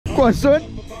Go on, son.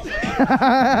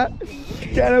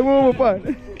 Get a warm up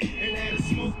on.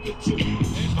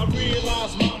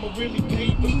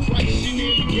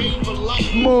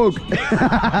 Mug.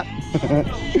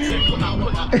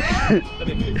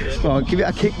 Come on, give it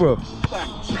a kick, bro.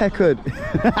 Peckered.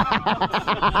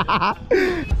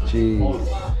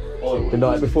 Jeez. The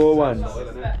night before one.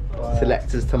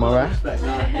 Selectors tomorrow.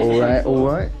 Alright,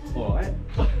 alright.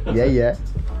 Yeah, yeah.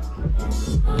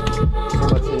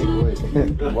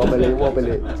 Wobbly,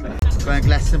 wobbly. Going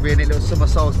Glastonbury in a little summer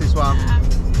solstice one.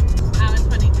 Hour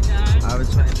 20 to go. Hour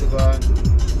 20 to go.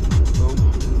 Cool.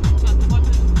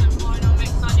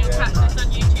 Catch us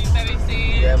on YouTube very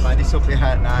soon. Yeah, man, this will be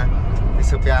out now.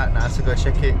 This will be out now, so go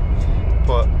check it.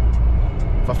 But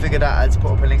if I figured out how to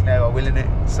put up a link there, I will in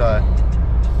it. So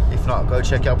if not, go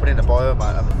check it. I'll put it in the bio,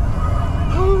 man.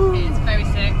 It's very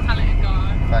sick, talented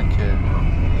guy. Thank you.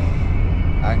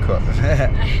 And cut.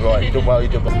 Right, you done well, you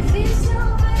done well.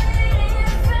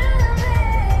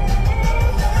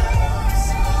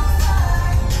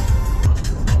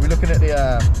 We're looking at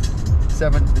the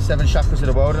seven chakras of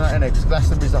the world, isn't it? Because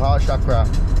Glastonbury's the heart chakra.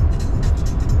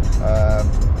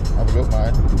 Have a look,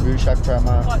 man. Root chakra,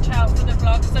 man. Watch out for the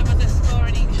vlogs of the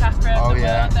exploring each chakra of the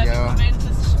world. They'll be coming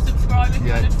to subscribe if you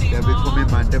want to see they'll more. be coming,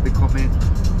 man. They'll be coming.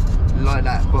 Like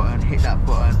that button, hit that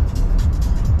button,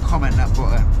 comment that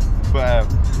button. But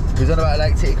we was on about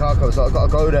Lake Titicaca, so I've got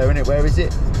to go there, innit? Where is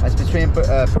it? It's between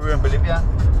Peru and Bolivia.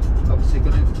 Obviously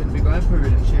going to be going Peru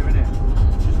next year, innit?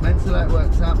 Just mental how it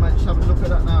works out, man. Just have a look at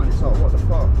that now and it's like, what the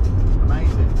fuck?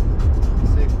 Amazing.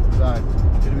 Sick. So,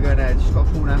 going to be going there. Just got a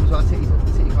cool name as well,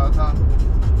 Titicaca.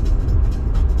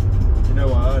 You know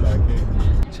why I like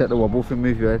it? Check the wobble thing,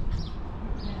 move your head.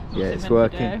 Yeah, it's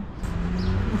working.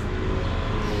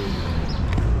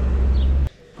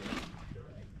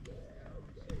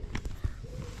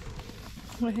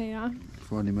 We're here.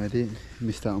 Finally made it.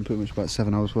 Missed out on pretty much about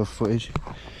 7 hours worth of footage.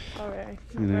 Sorry.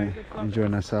 You know,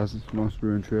 enjoying ourselves. Nice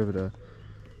ruined tree over there.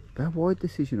 Very wide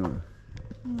this is, you know.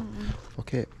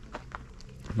 Fuck it.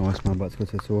 Nice, man. About to go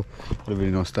to the tour. Had a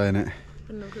really nice day, innit?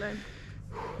 Been lovely.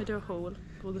 We do a haul.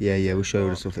 Yeah, we'll show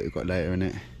you the stuff that we've got later,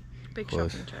 innit? Big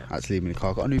shopping trip. Actually, leaving the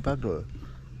car. Got a new bag though.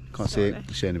 Can't see it.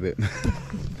 I'll show you in a bit.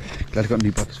 Glad I got a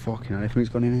new bag. It's fucking hell. Everything's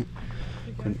gone in it.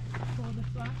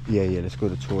 Yeah, let's go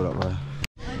to the tour that way.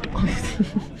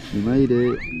 We made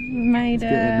it. Made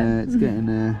it. It's getting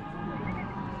there.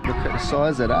 Look at the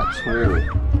size of that tour.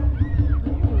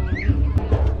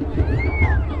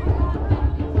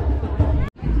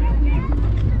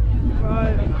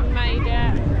 Right, made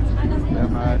it. Yeah,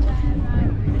 mate.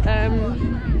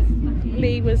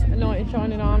 Lee was a knight in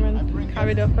shining armour and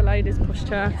carried up a lady's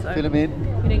pushchair, so Fill 'em in.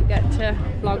 we didn't get to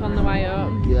vlog on the way up.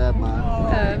 Yeah, man.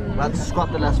 We had to scrap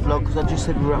the last vlog because I just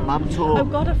said we were at Mam Tour. Oh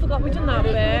god, I forgot we done that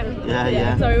bit.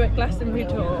 Yeah. So we were at Glastonbury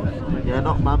Tor. Yeah,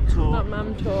 not Mam Tour. Not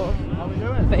Mam Tour.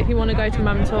 But if you want to go to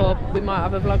Mam Tour, we might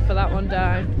have a vlog for that one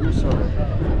day. Oh, sorry.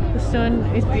 The sun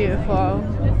is beautiful.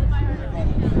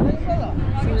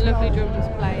 Some lovely drums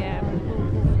playing.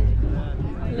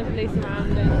 Lovely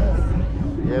surroundings.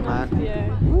 Yeah, man. Yeah.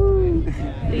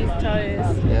 These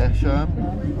toes. Yeah, show 'em.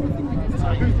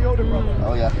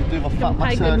 Oh yeah, I can do my foot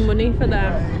Pay massage. good money for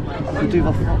them. I can do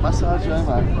my foot massage, yeah,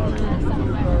 man.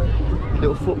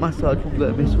 Little foot massage, won't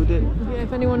let miss with it. Yeah,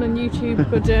 if anyone on YouTube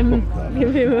could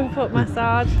give him a foot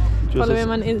massage, follow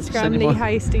him on Instagram, Lee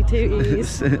Hasty, 2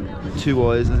 E's. 2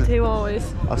 eyes, isn't it? 2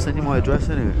 eyes. I'll send you my address,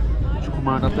 innit? Just come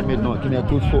around after midnight, give me a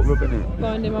good foot rub, innit?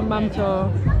 Find him on Mam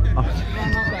Tour.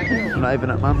 I'm not even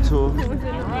at Mam Tour.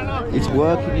 It's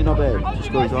working, you know, babe.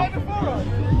 Just goes off.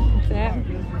 That's it.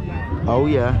 Oh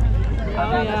yeah.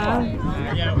 Oh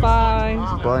yeah. Bye.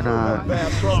 Bye now.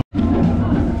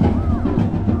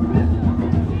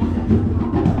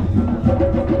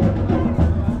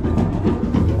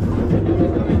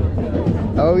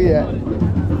 Oh yeah.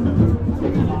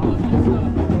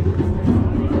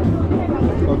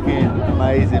 Fucking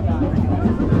amazing.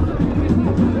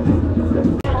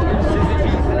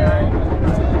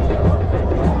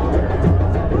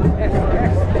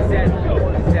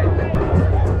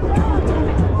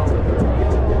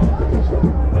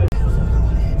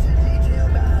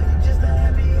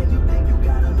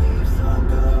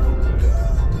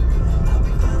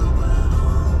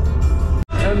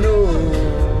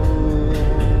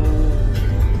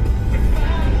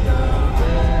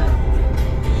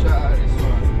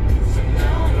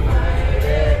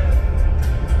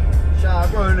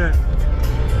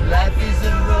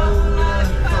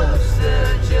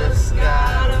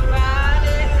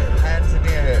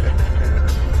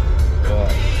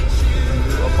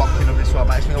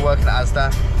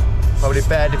 Probably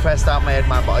bare depressed out my head,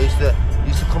 man, but I used to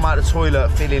come come out of the toilet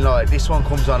feeling like this one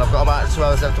comes on. I've got about 2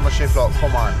 hours after my shift, like,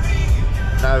 come on.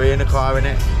 Now we're in the car,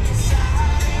 innit?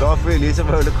 Life really is a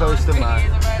roller coaster, man.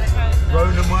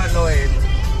 Ronan weren't lying.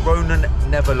 Ronan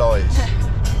never lies.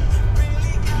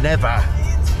 Never. I've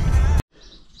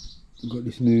got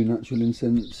this new natural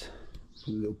incense.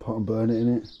 Put a little pot and burn it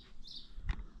in it.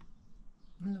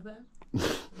 Love it.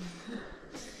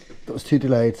 That was too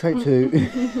delayed. Take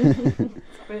 2.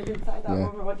 But I didn't say that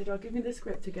one right, did I? Give me the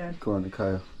script again. Go on,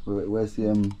 okay. Where's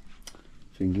the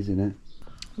thingies in it?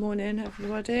 Morning,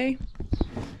 everybody.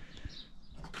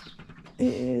 It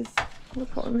is.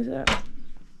 What time is it?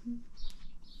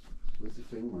 Where's the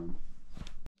thing, man?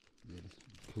 Yeah,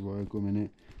 Huwa gum in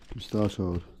it. From Star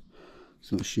Child.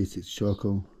 It's not shit, it's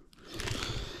charcoal.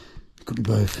 Could be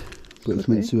both. But it's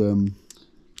meant to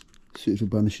suit for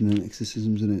banishing and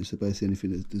exorcisms in it, so basically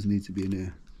anything that does need to be in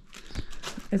here.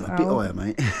 It's a bit higher,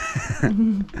 mate.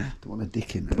 Don't want a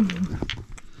dick in there.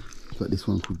 It's like this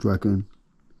one called Dragon.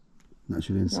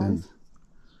 Natural incense.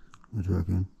 Nice. A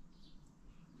dragon.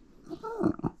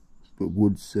 But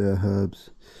woods, herbs,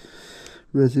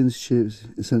 resins, chips,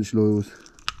 essential oils.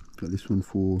 Got this one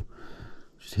for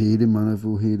just healing, man,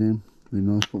 overall healing. Really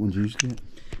nice. What one's usually it?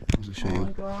 I'll show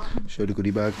you. Show the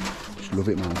goodie bag. Just love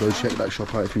it, man. Go check that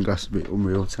shop out if you're in Glastonbury.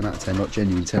 Unreal. 10 out of 10. Not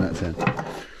genuine. 10 out of 10.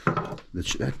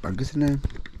 The baggers in there.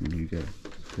 And you get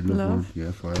the love one.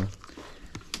 Yeah, fire.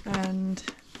 And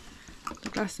the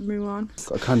Glastonbury one.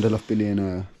 Got a candle off Billy and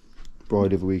a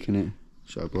bride every week in it.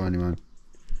 Shout out Bryony, man.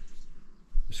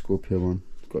 The Scorpio one.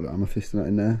 Got like amethyst and that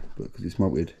in there, but because it's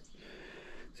melted,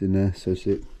 it's in there. So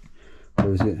sick.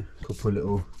 Where is it? Couple of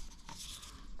little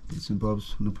bits and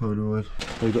bobs from the Polaroid.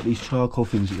 So you got these charcoal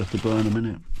things that you have to burn them,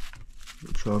 innit?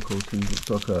 Little charcoal things. It's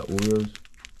like Oreos.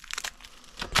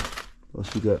 What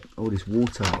else we got? Oh, this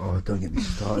water. Oh, don't get me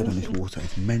started on this water.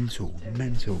 It's mental.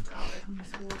 Mental.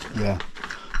 Yeah.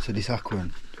 So this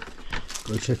Aquan.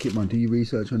 Go check it, man. Do your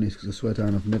research on this, because I swear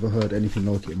down, I've never heard anything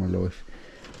like it in my life.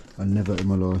 I never in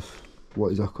my life.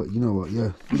 What is Aquan? You know what?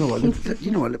 Yeah. You know what?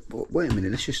 You know what? Wait a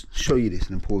minute. Let's just show you this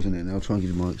and then pause on it, and I'll try and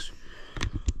give you mics.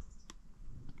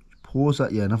 Pause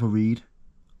that. Yeah. Another read.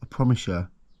 I promise you.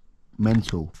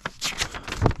 Mental.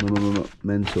 No.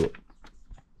 Mental.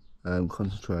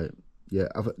 Concentrate. Yeah.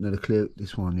 No, the clear.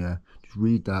 This one. Yeah. Just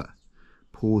read that.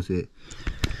 Pause it.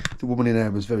 The woman in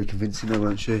there was very convincing though,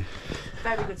 wasn't she?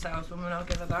 Very good saleswoman, I'll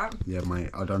give her that. Yeah, mate,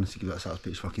 I'd honestly give that sales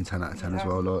pitch fucking 10 out of 10 as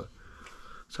well. Like,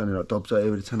 sounding like Dobbs out here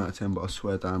with a 10 out of 10, but I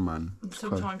swear down, man.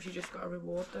 Sometimes you just got a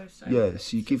reward though. So yeah,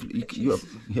 so you give,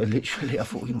 yeah, literally. I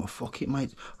thought, you know, fuck it,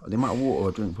 mate. The amount of water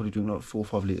I drink, probably drink like 4 or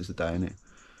 5 litres a day, innit?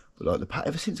 But like,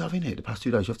 ever since I've been here, the past 2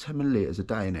 days, you have 10 millilitres a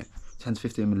day, innit? 10 to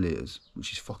 15 millilitres,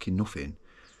 which is fucking nothing.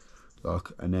 Like,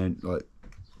 and then, like,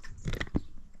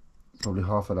 probably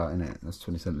half of that in it. That's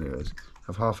 20 centilitres.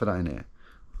 Have half of that in it.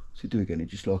 So do again. It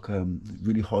just like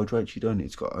really hydrates you, don't it?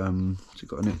 It's got what's it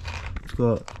got in it? It's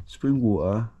got spring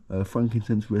water,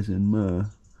 frankincense resin, myrrh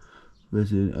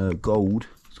resin, gold.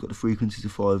 It's got the frequencies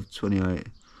of 528,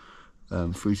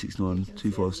 369,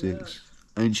 256.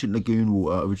 Ancient lagoon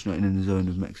water originating in the zone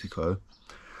of Mexico,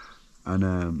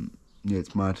 and yeah,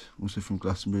 it's mad. Also from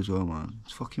Glastonbury as well, man.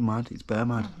 It's fucking mad. It's bare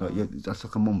mad. Like, yeah, that's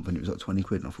like a month, and it was like 20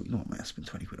 quid. And I thought, you know what, mate, I spent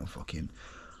 20 quid on fucking.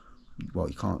 Well,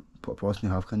 you can't put a price in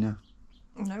your half, can you?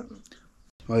 No.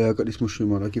 Oh yeah, I got this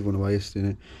mushroom one. I give one away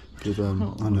yesterday. With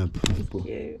I know. But,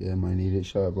 yeah, man, need it.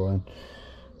 Shout out Brian.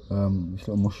 This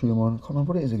little mushroom one. I can't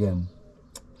remember what it is again.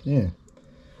 Yeah,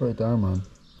 write it down, man.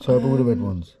 Turbo with the red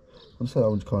ones. I want to say that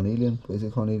one's carnelian, but is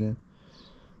it carnelian?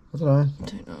 I don't know.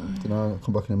 Don't know. I'll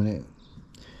come back in a minute.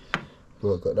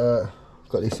 But I got that.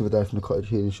 Got this the other day from the cottage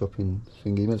healing shopping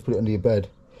thingy. You meant to put it under your bed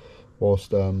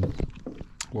whilst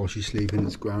you're sleeping.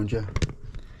 It's ground you.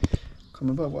 Can't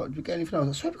remember what. Did we get anything else?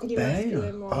 I swear we got bear. You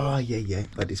know? Oh yeah.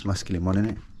 Got this masculine one in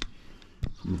it. I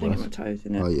think my toes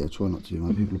in it. Oh yeah, try not to.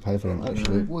 Man. People pay for them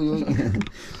actually.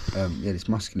 Yeah, this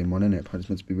masculine one in it. It's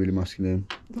meant to be really masculine.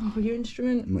 Oh, your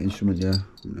instrument. My instrument, yeah.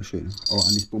 I'm gonna show you. Oh,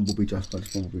 and this bumblebee jasper.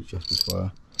 This bumblebee jasper's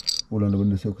fire. All on the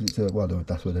windowsill because it's well,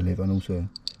 that's where they live, and also.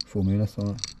 Formula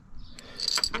site.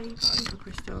 Oh, you got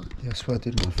crystal. Yeah, I swear I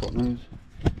did, my fuck knows.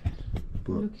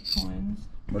 Lucky coins.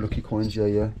 My lucky coins,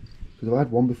 yeah. Because I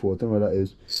had one before, I don't know where that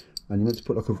is. And you meant to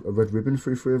put like a red ribbon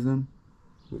through 3 of them,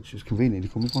 which was convenient to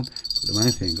come with one. But the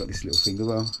main thing, got this little thing as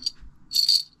well.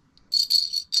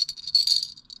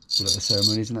 So like the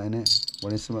ceremonies and that in it.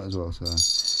 One is something as well, so.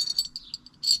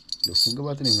 Little finger,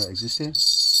 I didn't even know that existed.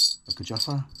 Like a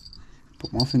jaffa.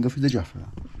 Put my finger through the jaffa.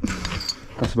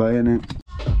 That's about it, innit?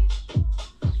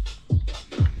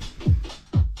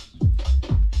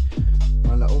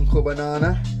 My little Uncle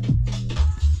Banana.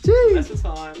 Jeez! That's the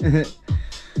time.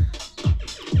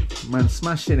 Man,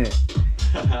 smashing it.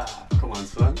 Come on,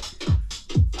 son.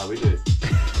 How we do it?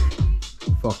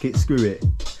 Fuck it, screw it.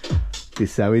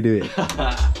 This is how we do it.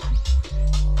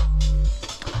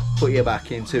 Put your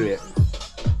back into it.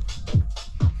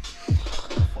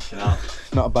 Fucking hell.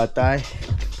 Not a bad day.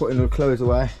 Putting all the clothes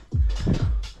away.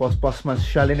 Whilst boss man's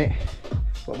shelling it.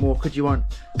 What more could you want?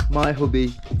 My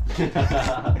hubby.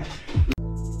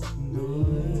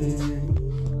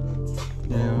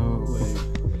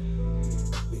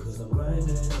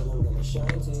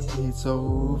 It's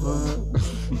over.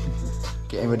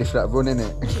 Getting ready for that run,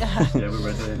 innit? Yeah. Yeah,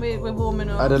 we're ready. We're warming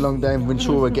up. I had a long day in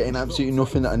Ventura, getting absolutely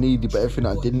nothing that I needed, but everything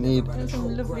that I didn't need. There's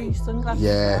some lovely sunglasses.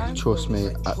 Yeah, around. trust me,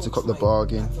 had to cop the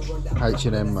bargain.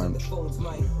 H&M, man.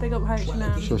 Big up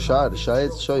H&M. So shout out the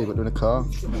shades, show you got in a car.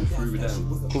 Come through with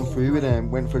them. Come through with them,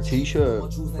 went for a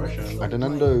t-shirt. Fresh out. Had a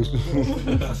Nando's.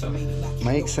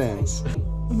 Makes sense.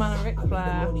 Man of Ric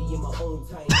Flair.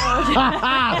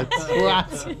 Twat.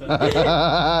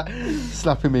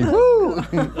 Slapping me. Woo!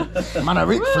 Man of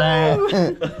Ric Flair.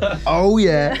 Oh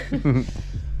yeah.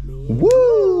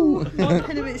 Woo!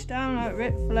 Walking a bit down like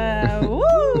Ric Flair. Woo!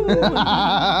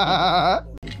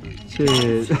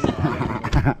 Cheers.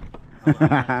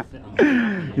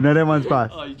 You know them ones, boss?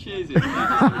 Oh, you cheers it.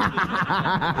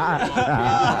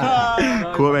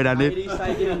 Cool, man, Andy.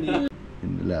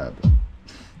 In the lab.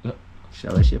 Show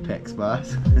us your pecs,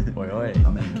 boss. Oi, oi.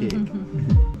 I'm in kick.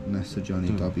 And that's the Johnny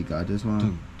Dobby guy as well.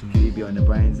 Keep you on the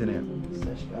brains, innit?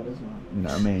 You know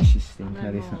what I mean? She's stinking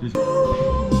at this.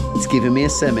 It's giving me a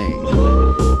semi.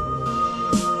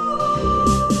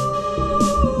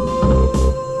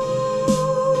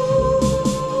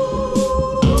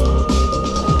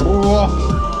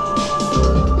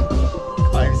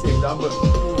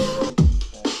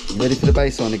 You ready for the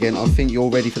bass line again? I think you're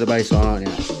ready for the bass line, aren't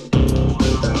you?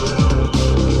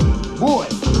 Boy!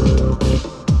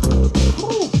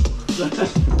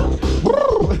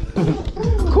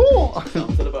 Cool!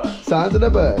 Sound to the bird. Sound of the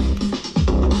bird.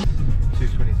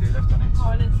 2:22 left on it.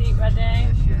 Hide and seek ready.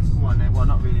 Yes, come on then. Well,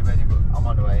 not really ready, but I'm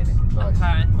on the way, innit? Like,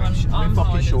 Okay, well, I'm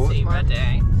fucking hide and shorts, seek man.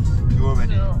 ready. You're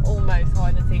ready. No, almost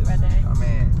hide and seek ready. I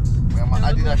mean,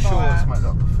 I did that shorts, mate,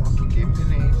 like fucking gimp,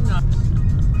 innit? No.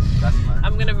 That's man.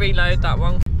 I'm gonna reload that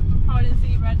one. Hide and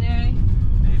seek ready.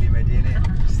 Nearly ready, innit?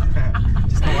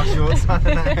 Just got my shorts on,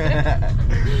 innit?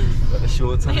 Got the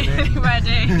shorts on, Nearly innit?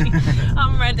 ready.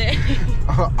 I'm ready.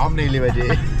 I'm nearly ready.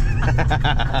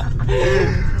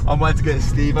 I'm about to get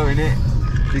Stevo, innit?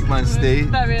 Big man Steve.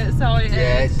 Very excited.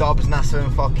 Yeah, Dobbs, NASA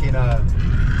and fucking I've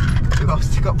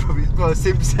still got probably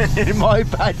Simpson in my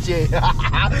badge.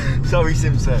 Sorry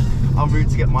Simpson. I'm rude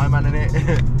to get my man in it.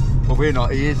 Well, we're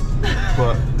not, he is.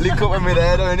 But link up when we're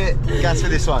there though, innit? Gas for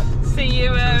this one. See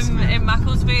you in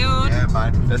Macclesfield. Yeah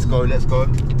man, let's go, let's go.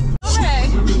 Okay.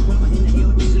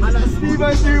 And that's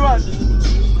Stevo's new one.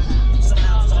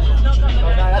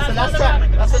 That's the last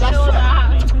track. That's the last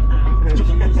track.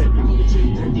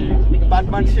 Bad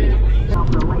man shit.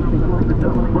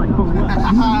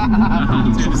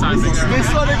 This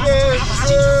one again.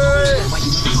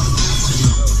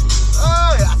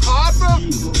 Oh, that's hard, bro.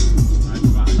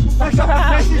 Let's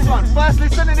press this one. First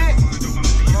listen, innit?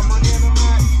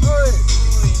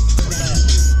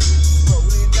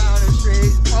 Rolling down the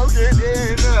street, smoking in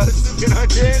sticking on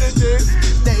gin and juice.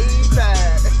 Laid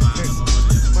back.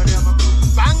 Money on my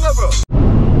banger, bro.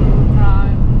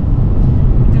 Right.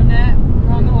 Done it.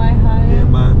 We're on the way home. Yeah,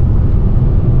 man.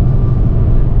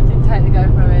 Didn't take the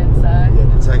GoPro in, so Yeah,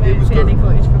 didn't take it. It was see good. any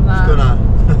footage from that. It's gonna.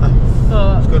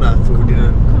 But It's gonna. Thought we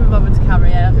didn't. couldn't be bothered to carry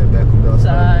it. Yeah, better come down. So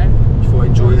Just thought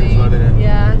enjoy it as well, didn't it?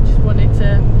 yeah, just wanted to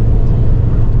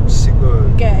Sick,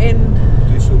 get in.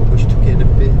 do sort of wish took it in a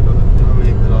bit, but you know what I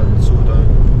mean? Like, sort of don't.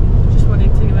 Just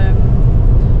wanted to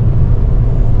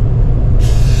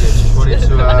Just wanted to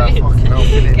fucking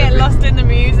open it. get lost in the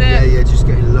music. Yeah, just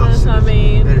getting lost. That's what I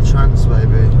mean. In a trance,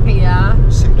 baby. Yeah.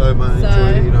 Sick though, man. So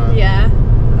Enjoyed it, you know. yeah,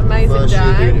 amazing First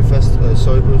year doing day. it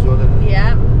sober as well, isn't it?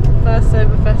 Yeah, first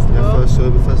sober festival. Yeah, first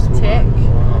sober festival. Tick.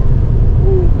 Man. Wow.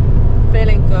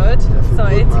 Feeling good. Yeah, feel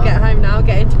Excited good, to get man. home now,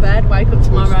 get into bed, wake up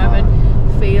tomorrow man. and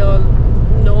feel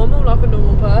normal, like a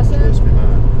normal person. Trust me,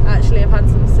 man. Actually, I've had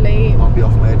some sleep. Might be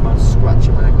off my head, man.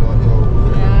 Scratching my neck like, yo.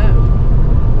 Yeah.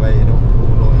 Waiting up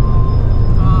all night.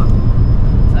 Oh.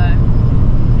 So,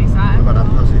 excited. About that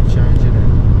positive change, innit?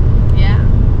 Yeah.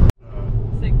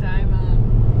 Sick day, man.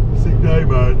 Sick day,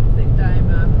 man. Sick day,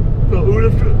 man. All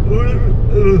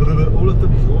of the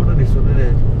before on this one,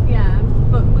 innit? Yeah,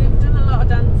 but we've done a lot of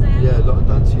dancing. Yeah, a lot of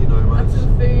dancing, you know, man. Had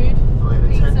some food. Like,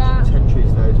 Pizza. 10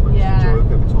 trees days, man. Yeah. Just a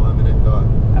joke every time, innit? Like,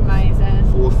 Amazing.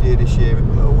 4th year this year,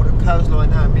 and all the clouds like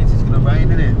that means it's gonna rain,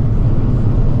 innit?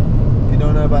 You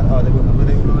don't know about. Oh, they were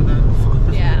going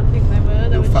down. Yeah, I think they were.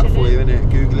 They were fat chilling. for you, innit?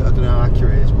 Google it. I don't know how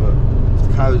accurate it is, but if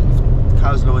the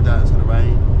cow's going down, it's gonna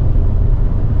rain.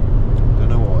 Don't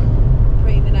know why.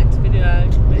 Put in the next video.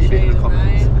 Leave it in the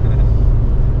comments.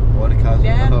 Why the cows?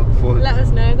 Yeah. Let us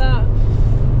know that.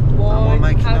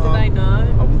 Why? How do they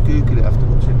know? I will Google it after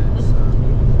watching this.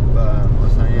 But I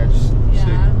was saying, yeah, just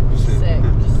sick.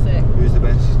 Just sick. Who's the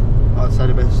best? I'd say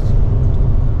the best.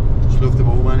 Just love them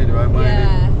all, man, in their own way.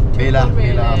 Yeah. Mila, I fucking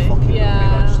love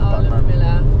Mila, just a bad man.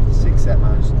 Mila. Sick set,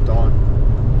 man, just dying.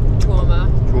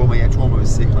 Trauma, yeah, Trauma was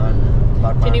sick, man.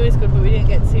 Bad man. Tinny was good, but we didn't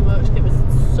get to see much. It was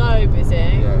so busy.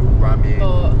 Yeah, ramming.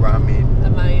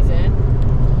 Amazing.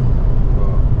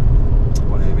 But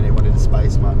one in the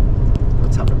space, man.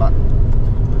 Got to tap the back.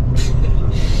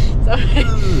 Sorry.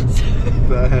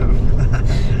 But,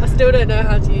 I still don't know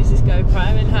how to use this GoPro.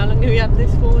 And how long have we had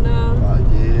this for now? about a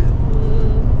year.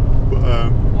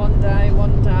 But, One day.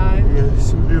 yeah,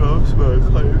 something else,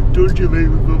 man. Don't you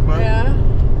leave a good man? Yeah.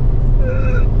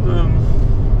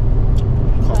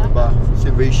 Can't remember. It's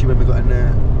in Rishi when we got in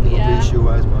there. Yeah. Rishi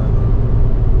always, man.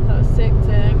 That was sick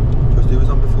too. Because he was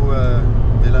on before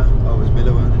Miller. Oh, it was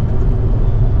Miller, wasn't it?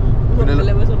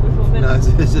 Miller was on before Miller. No,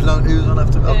 he was on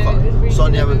after. No, it was Rishi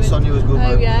Sonia that we was good, Oh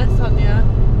man. yeah, Sonia.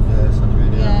 Yeah, Sonia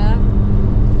really. Yeah.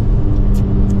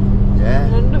 Yeah.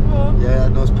 Wonderful. Yeah,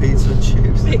 nice pizza and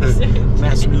chips.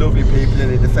 Met some lovely people in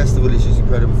it. The festival is just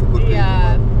incredible for good people.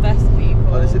 Yeah, Man. best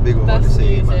people. Honestly, big one to Best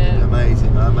see you, man. music.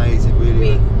 Amazing, man. Amazing,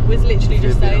 really. We was literally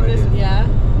just saying this. Yeah.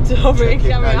 Sorry,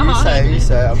 carry on. You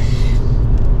say it.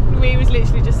 We was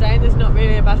literally just saying there's not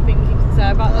really a bad thing you can say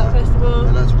about that festival.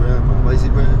 And that's rare, man. Why is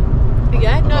it rare?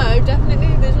 Yeah, no,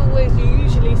 definitely. There's always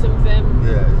usually something.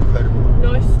 Yeah, it's incredible.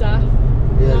 Nice stuff.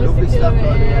 Yeah, nice lovely stuff. Like,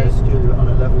 security. yeah, it's still on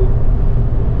a level, you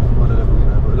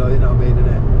know. But like, you know what I mean,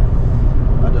 innit?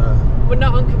 We're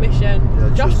not on commission. Yeah,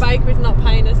 Josh Baker is not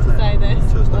paying us to say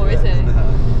this, or is he?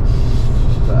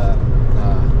 But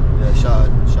yeah, shout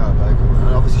out Baker, man.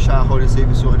 And obviously shout out Holding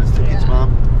Super sorting us tickets, man.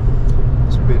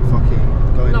 It's been fucking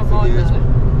going Not on for mine, years. though.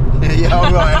 Yeah,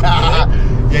 alright.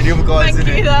 Yeah, the other guys Thank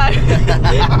in you it. though.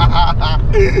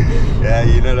 Yeah,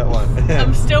 you know that one.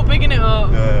 I'm still bigging it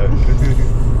up.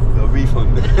 No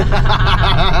refund.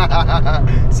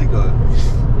 Sick guy.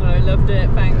 No, I loved it.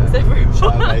 Thanks everyone.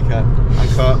 Shout out Baker and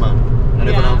Kurt, man. And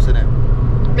everyone